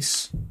ghost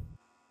voice.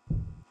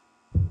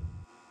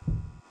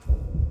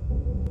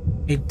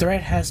 A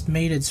threat has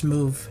made its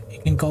move.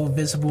 It can go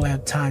invisible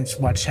at times.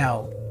 Watch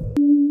out.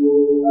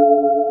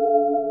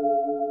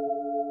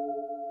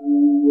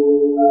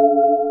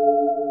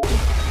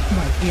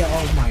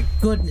 Oh my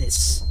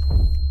goodness.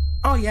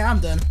 Oh yeah, I'm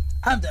done.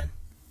 I'm done.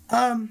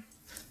 I'm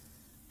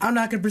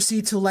not gonna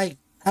proceed to like,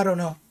 I don't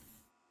know.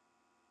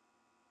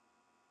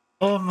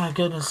 Oh my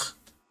goodness.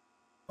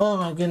 Oh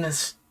my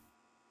goodness.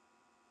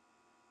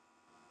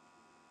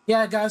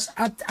 Yeah, guys,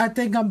 I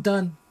think I'm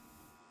done.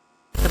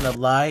 Not gonna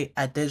lie,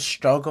 I did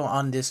struggle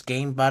on this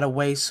game, by the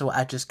way, so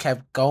I just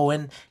kept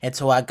going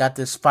until I got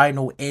this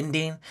final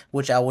ending,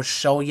 which I will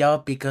show y'all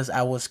because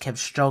I was kept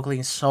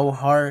struggling so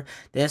hard.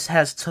 This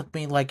has took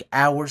me like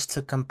hours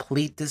to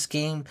complete this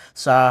game,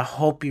 so I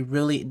hope you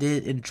really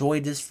did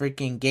enjoy this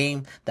freaking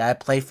game that I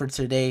played for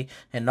today.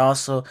 And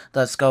also,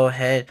 let's go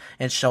ahead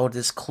and show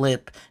this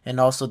clip,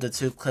 and also the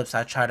 2 clips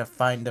I try to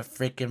find the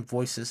freaking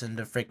voices in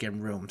the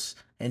freaking rooms.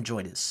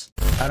 Enjoy this.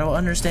 I don't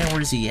understand,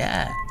 where's he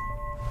at?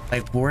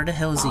 Like, where the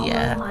hell is he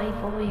at? Follow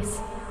my voice.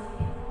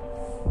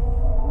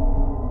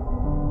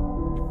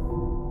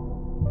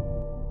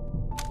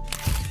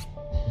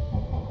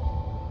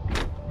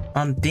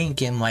 I'm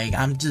thinking, like,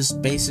 I'm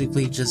just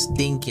basically just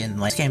thinking,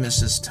 like, this game is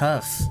just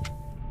tough.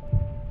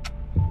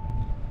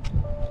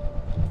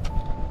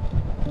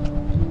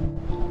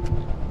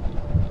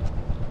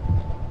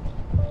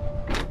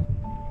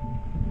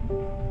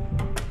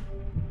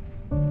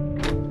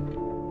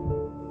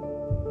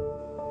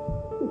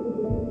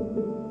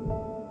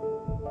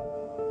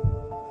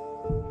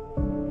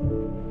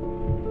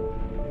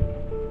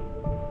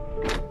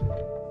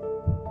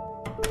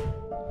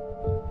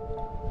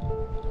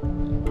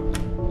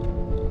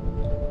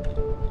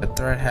 The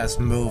threat has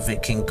moved.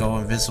 It can go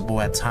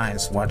invisible at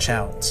times. Watch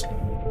out.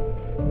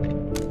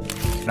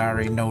 I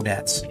already know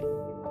that.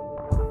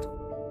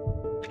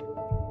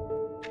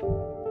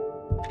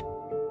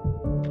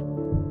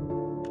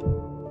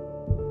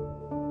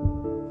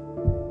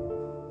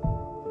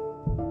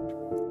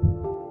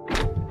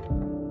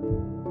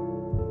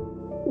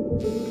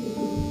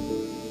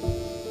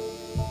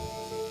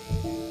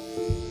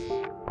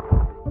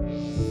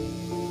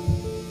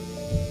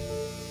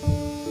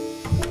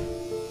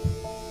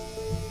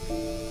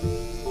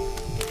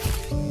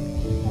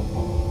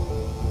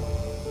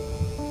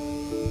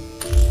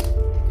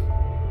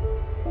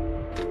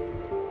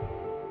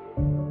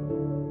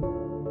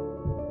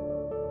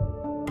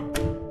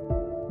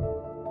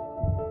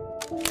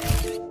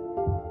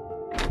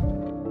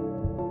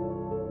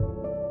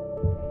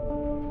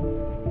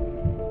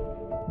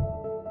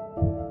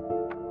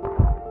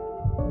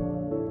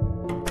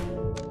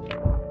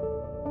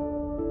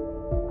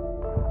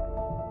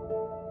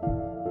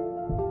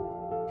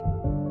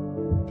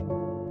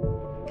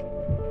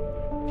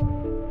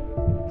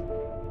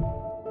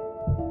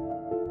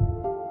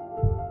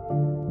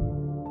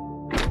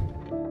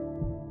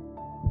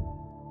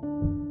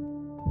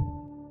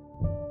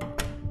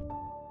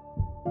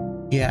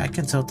 Yeah, I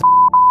can tell the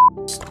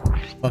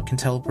fucking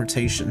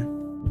teleportation.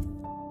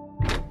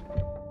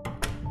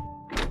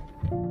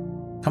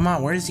 Come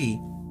on, where is he?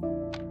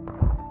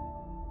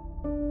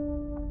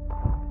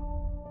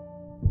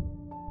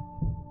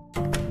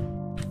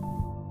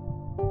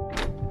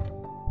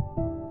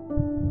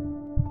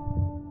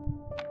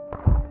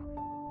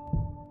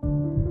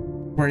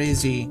 Where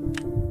is he?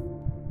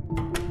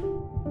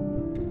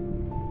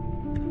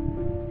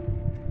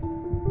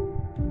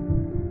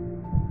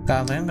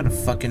 Golly, I'm gonna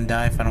fucking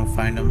die if I don't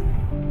find him.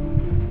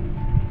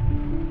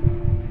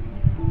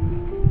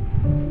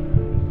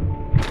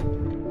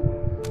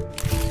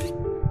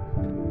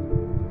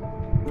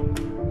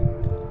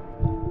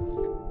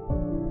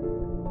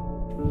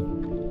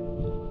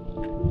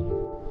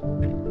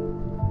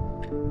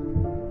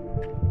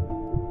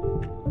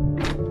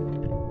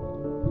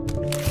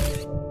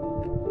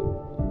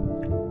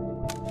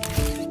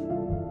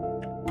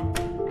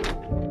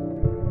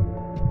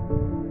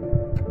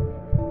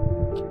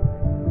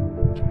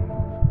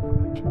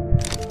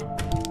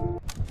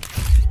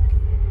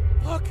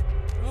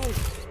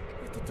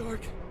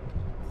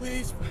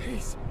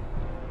 Please.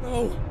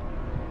 No.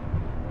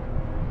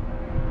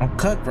 I'm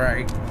cut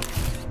right.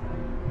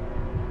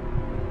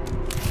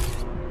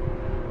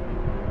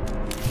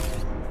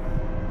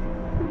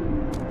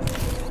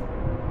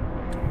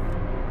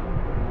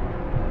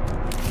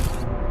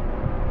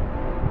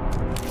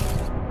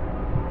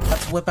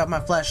 Let's whip out my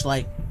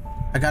flashlight.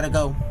 I gotta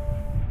go.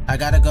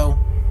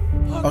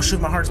 Oh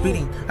shoot, my heart's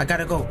beating. I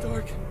gotta go.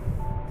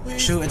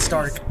 Shoot, it's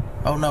dark.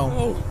 Oh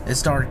no,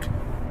 it's dark.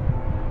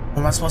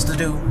 What am I supposed to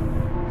do?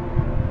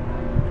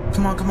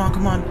 Come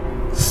on.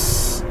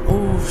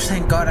 Oh,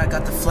 thank God I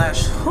got the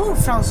flash. Oh,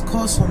 that was a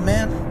close one,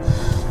 man.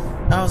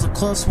 That was a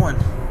close one.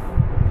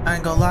 I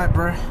ain't gonna lie,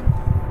 bro.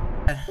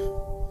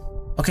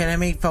 Okay, let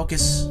me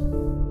focus.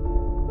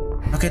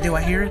 Okay, do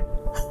I hear it?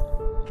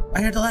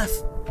 I hear the laugh.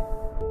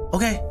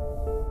 Okay.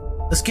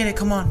 Let's get it,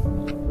 come on.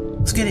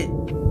 Let's get it.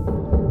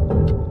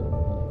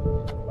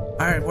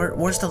 Alright,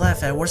 where's the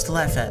laugh at? Where's the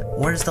laugh at?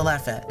 Where's the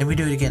laugh at? Let me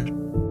do it again.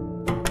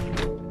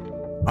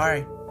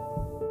 Alright.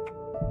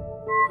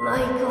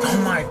 Michael.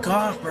 Oh my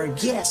god, bro.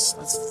 Yes!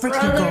 Let's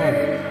freaking go.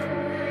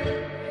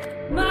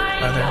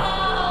 Brother.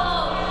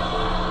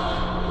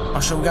 Oh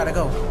shit, we gotta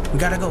go. We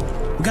gotta go.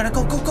 We gotta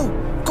go, go, go.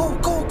 Go,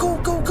 go, go,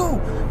 go, go.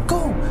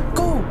 Go,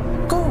 go,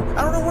 go.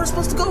 I don't know where we're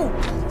supposed to go.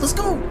 Let's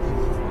go.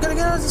 We gotta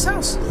get out of this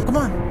house. Come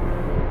on.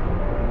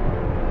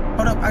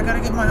 Hold up, I gotta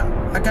get the light.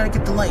 I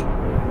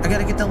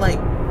gotta get the light.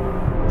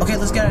 Okay,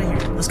 let's get out of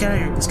here. Let's get out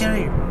of here. Let's get out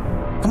of here.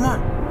 Come on.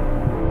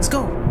 Let's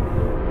go.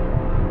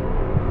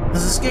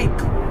 Let's escape.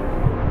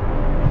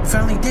 We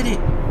finally did it.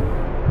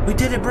 We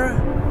did it, bro.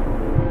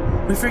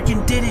 We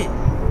freaking did it.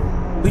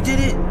 We did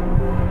it.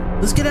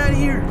 Let's get out of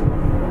here.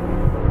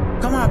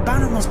 Come on,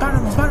 bounce.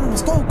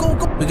 Go, go,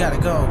 go. We gotta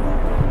go.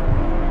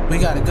 We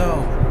gotta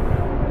go.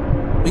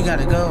 We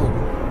gotta go.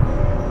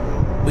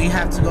 We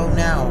have to go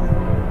now.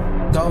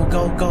 Go,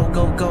 go, go,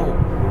 go, go.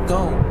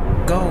 Go,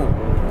 go,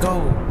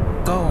 go,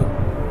 go.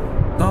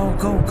 Go,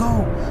 go,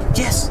 go.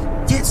 Yes,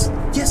 yes,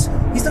 yes.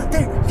 He's not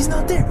there. He's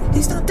not there.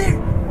 He's not there.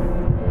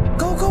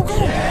 Go, go, go.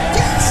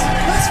 Yes.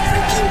 Let's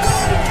freaking go.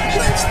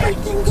 Let's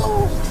freaking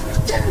go.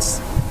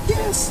 Yes,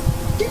 yes,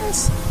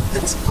 yes.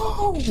 Let's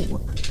go.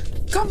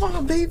 Come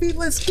on, baby.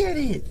 Let's get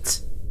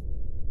it.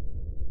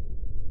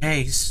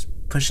 Hey,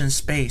 pushing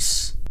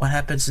space. What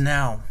happens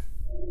now?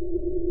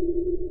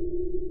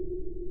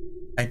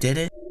 I did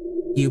it?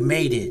 You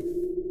made it.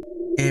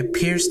 It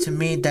appears to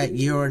me that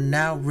you are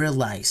now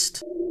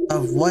realized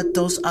of what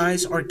those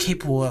eyes are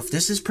capable of.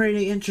 This is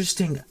pretty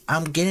interesting.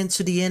 I'm getting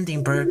to the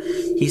ending, bro.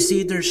 You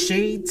see their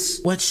shades?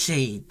 What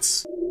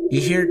shades? You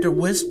hear their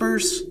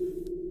whispers?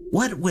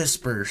 What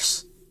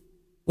whispers?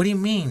 What do you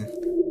mean?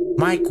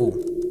 Michael,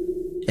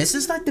 is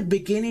this like the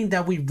beginning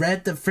that we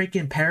read the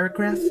freaking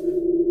paragraph?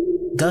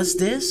 Does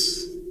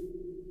this?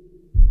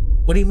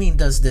 What do you mean,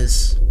 does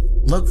this?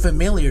 Look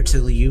familiar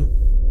to you?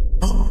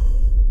 Oh,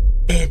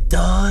 it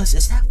does.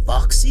 Is that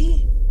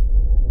Foxy?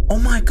 Oh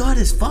my god,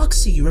 it's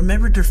Foxy. You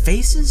remember their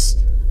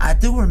faces? I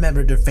do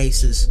remember their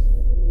faces.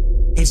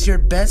 It's your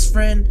best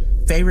friend,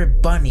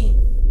 favorite bunny.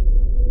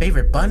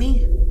 Favorite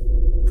bunny?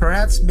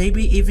 Perhaps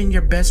maybe even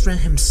your best friend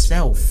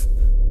himself.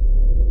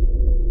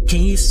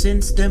 Can you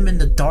sense them in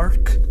the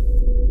dark?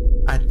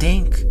 I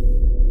think.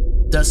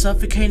 The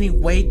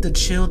suffocating weight, the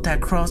chill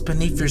that crawls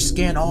beneath your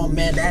skin. Oh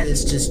man, that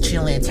is just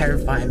chilling and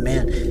terrifying,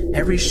 man.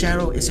 Every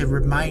shadow is a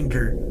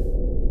reminder.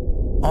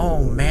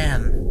 Oh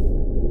man.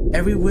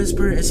 Every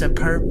whisper is a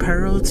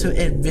peril to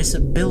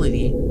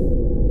invisibility.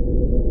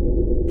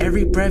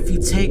 Every breath you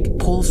take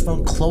pulls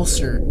from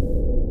closer.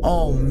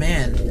 Oh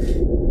man.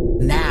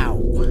 Now.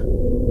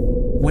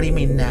 What do you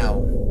mean now?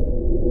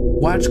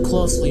 Watch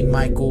closely,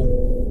 Michael.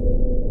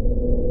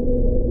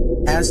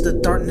 As the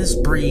darkness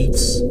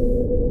breathes.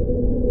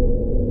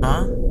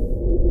 Huh?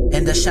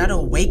 And the shadow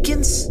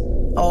awakens?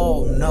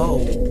 Oh no.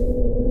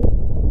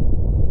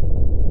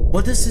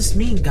 What does this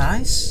mean,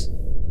 guys?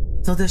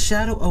 So the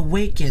shadow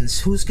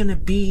awakens. Who's gonna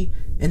be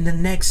in the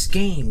next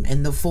game,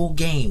 in the full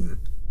game?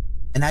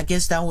 And I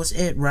guess that was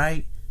it,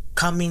 right?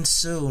 Coming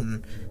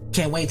soon.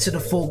 Can't wait to the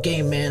full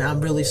game, man. I'm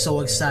really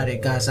so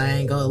excited, guys. I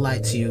ain't gonna lie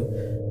to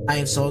you. I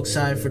am so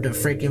excited for the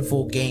freaking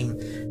full game.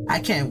 I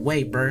can't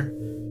wait, bro.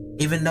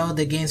 Even though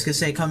the games can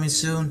say coming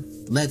soon,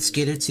 let's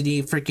get it to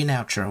the freaking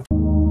outro.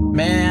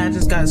 Man, I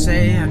just gotta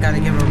say, I gotta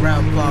give a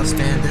round of applause,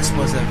 man. This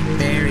was a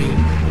very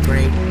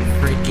great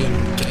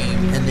freaking game.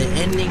 And the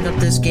ending of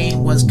this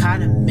game was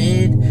kind of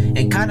mid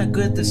and kind of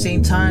good at the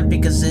same time,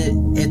 because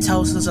it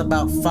tells us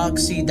about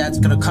Foxy that's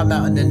gonna come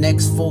out in the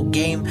next full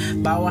game.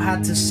 But I will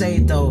have to say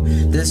though,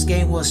 this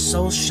game was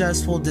so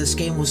stressful, this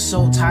game was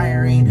so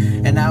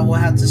tiring, and I will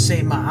have to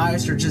say my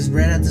eyes are just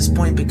red at this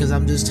point because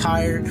I'm just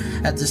tired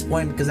at this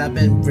point, because I've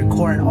been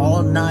recording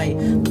all night,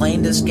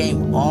 playing this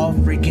game all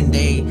freaking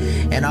day,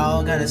 and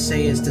all I gotta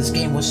say is this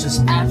game was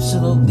just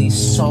absolutely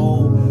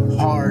so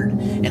hard,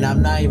 and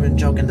I'm not even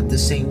joking at the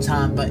same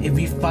time. But if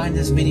you find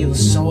this video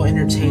so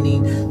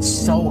entertaining,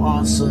 so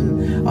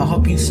awesome, I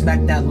hope you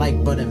smack that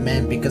like button,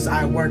 man, because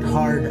I worked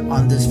hard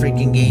on this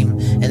freaking game,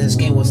 and this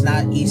game was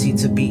not easy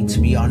to beat, to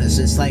be honest.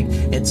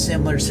 It's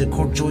similar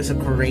to Joys of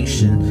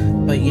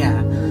Creation. But yeah,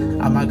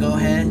 I'm gonna go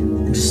ahead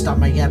and just stop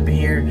my yapping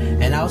here,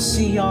 and I'll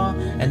see y'all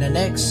in the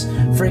next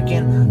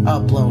freaking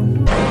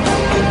upload.